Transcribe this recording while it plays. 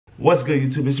What's good,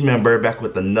 YouTube? It's your man Bird back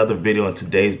with another video. In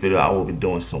today's video, I will be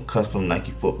doing some custom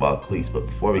Nike football cleats. But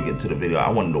before we get into the video, I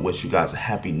wanted to wish you guys a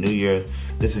happy new year.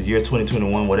 This is year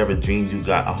 2021. Whatever dreams you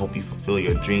got, I hope you fulfill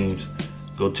your dreams.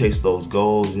 Go chase those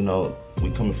goals. You know, we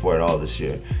coming for it all this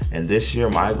year. And this year,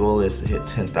 my goal is to hit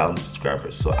 10,000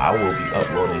 subscribers. So I will be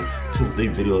uploading 2 to 3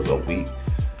 videos a week.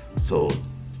 So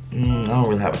I don't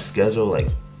really have a schedule. Like,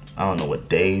 I don't know what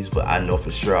days, but I know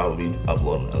for sure I'll be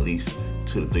uploading at least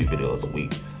 2 to 3 videos a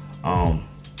week.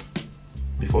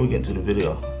 Before we get into the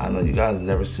video, I know you guys have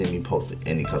never seen me post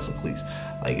any custom cleats.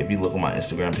 Like, if you look on my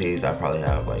Instagram page, I probably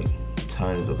have like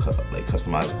tons of like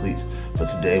customized cleats. But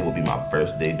today will be my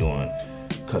first day doing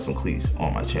custom cleats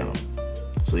on my channel.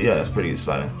 So yeah, that's pretty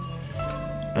exciting.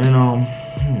 And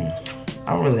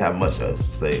I don't really have much else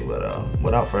to say, but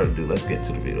without further ado, let's get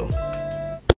to the video.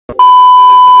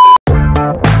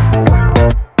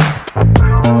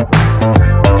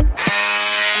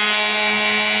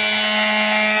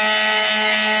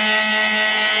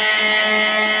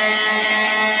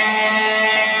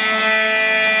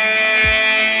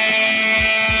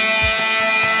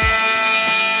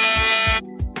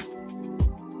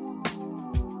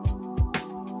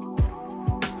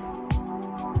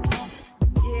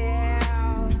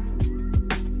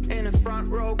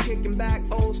 Row kicking back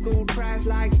old school tracks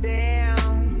like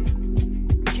damn.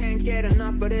 Can't get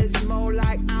enough of this more,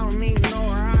 like I don't even know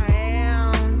where I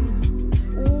am.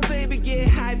 Ooh baby, get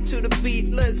hyped to the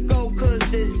beat, let's go, cause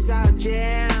this is our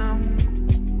jam.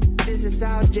 This is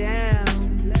our jam.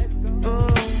 Let's go.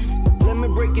 Let me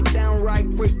break it down right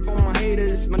quick for my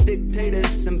haters, my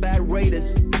dictators and bad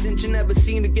raiders. Since you never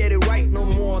seem to get it right no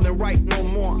more, then right no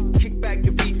more. Kick back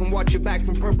your feet and watch your back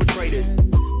from perpetrators.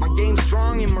 My game's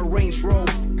strong in my Range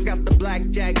Rover. I got the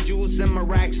blackjack juice and my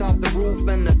racks off the roof.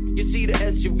 And you see the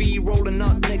SUV rolling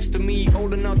up next to me,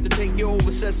 old enough to take you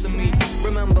over Sesame.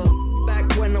 Remember,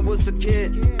 back when I was a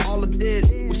kid, all I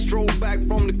did was stroll back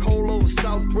from the cold over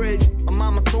South Bridge. My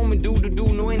mama told me do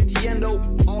no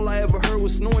entiendo. All I ever heard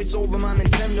was noise over my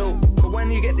Nintendo. But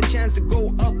when you get the chance to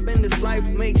go up in this life,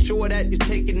 make sure that you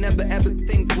take it, never ever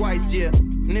think twice, yeah.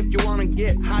 And if you wanna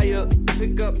get higher,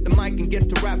 pick up the mic and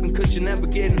get to rapping, cause you're never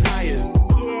getting higher.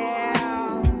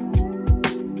 Yeah,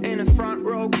 in the front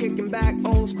row kicking back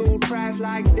old school tracks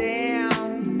like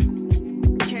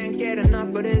damn. Can't get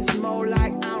enough of this more,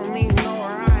 like I don't even know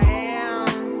where I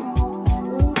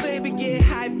am. Ooh baby, get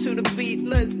hyped to the beat,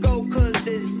 let's go, cause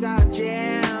this is our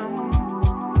jam.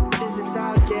 This is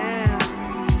our jam.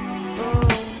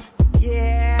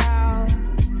 Yeah,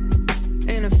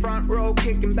 in the front row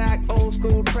kicking back old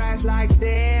school tracks like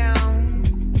damn.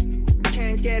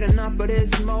 Can't get enough of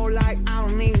this more, like I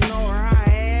don't even know where I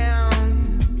am.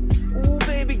 Ooh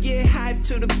baby, get hyped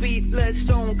to the beat, let's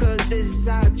zone, cause this is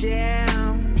our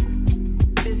jam.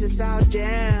 This is our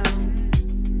jam.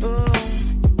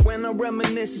 When I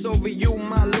reminisce over you,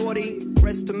 my lordy,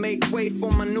 rest to make way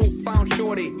for my newfound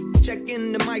shorty.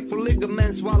 Checking the mic for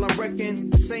ligaments while I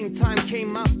reckon. Same time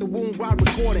came out the womb while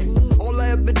recording. All I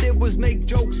ever did was make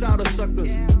jokes out of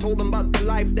suckers. Told them about the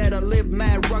life that I live,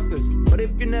 mad ruckus. But if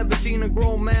you never seen a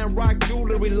grown man rock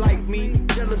jewelry like me,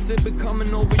 jealous if it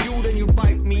coming over you, then you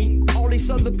bite me. All these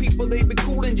other people, they be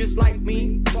coolin' just like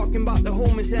me. Talking about the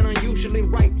homies and I usually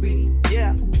right beat.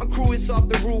 Yeah, my crew is off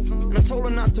the roof, and I told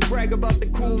her not to brag about the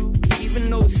crew, even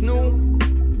though it's new.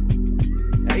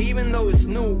 Even though it's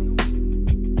new.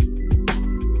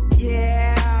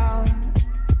 Yeah,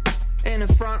 in the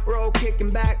front row kicking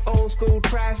back old school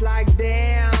tracks like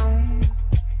damn.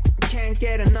 Can't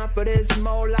get enough of this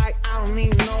more, like I don't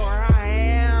even know where I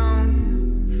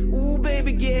am. Ooh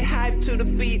baby, get hyped to the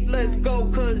beat, let's go,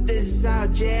 cause this is our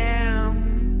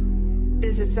jam.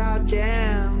 This is our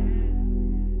jam.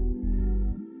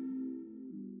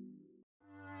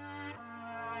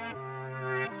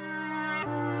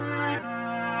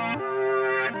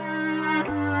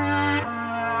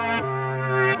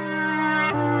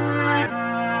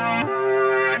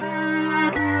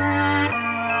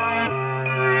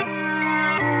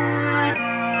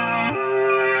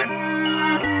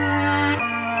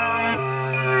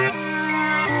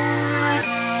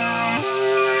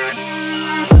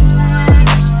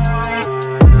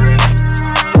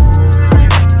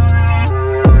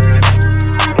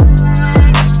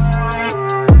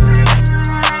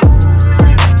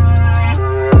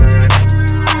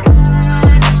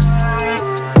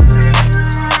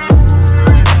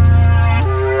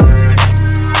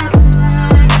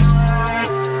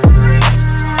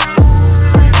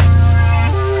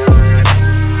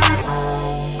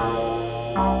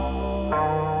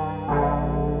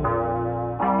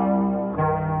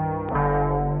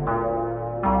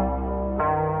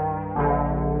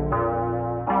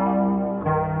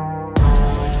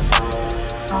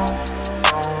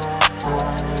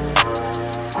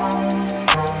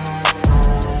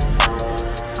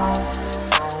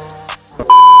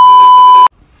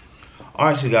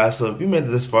 Alright, you guys, so if you made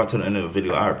it this far to the end of the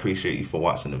video, I appreciate you for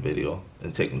watching the video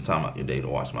and taking time out your day to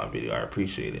watch my video. I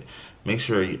appreciate it. Make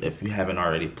sure, if you haven't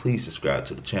already, please subscribe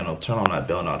to the channel. Turn on that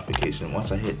bell notification.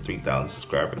 Once I hit 3,000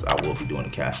 subscribers, I will be doing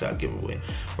a cash out giveaway.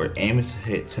 We're aiming to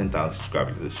hit 10,000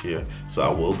 subscribers this year, so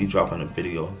I will be dropping a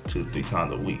video 2-3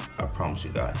 times a week. I promise you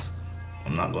guys.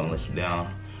 I'm not going to let you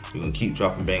down. We're going to keep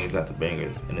dropping bangers after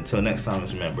bangers. And until next time,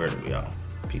 just remember to be out.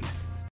 Peace.